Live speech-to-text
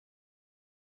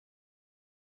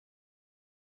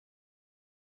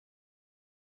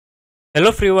Hello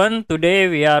everyone, today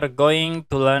we are going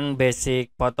to learn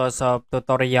basic Photoshop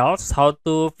tutorials how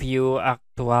to view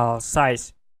actual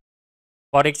size.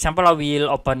 For example, I will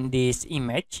open this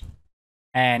image,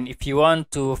 and if you want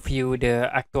to view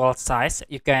the actual size,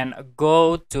 you can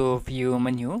go to view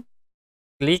menu,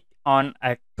 click on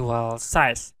actual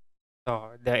size.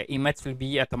 So the image will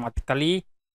be automatically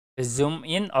zoom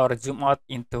in or zoom out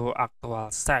into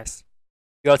actual size.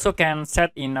 You also can set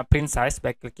in a print size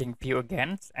by clicking view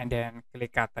again and then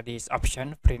click at this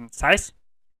option print size,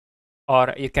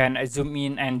 or you can zoom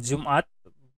in and zoom out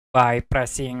by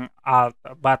pressing alt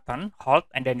button hold,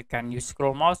 and then you can use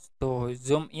scroll mouse to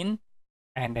zoom in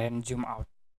and then zoom out.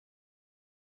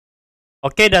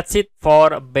 Okay, that's it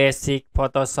for basic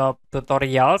Photoshop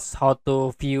tutorials how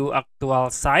to view actual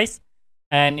size.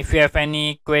 And if you have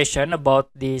any question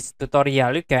about this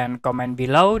tutorial, you can comment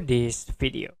below this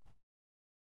video.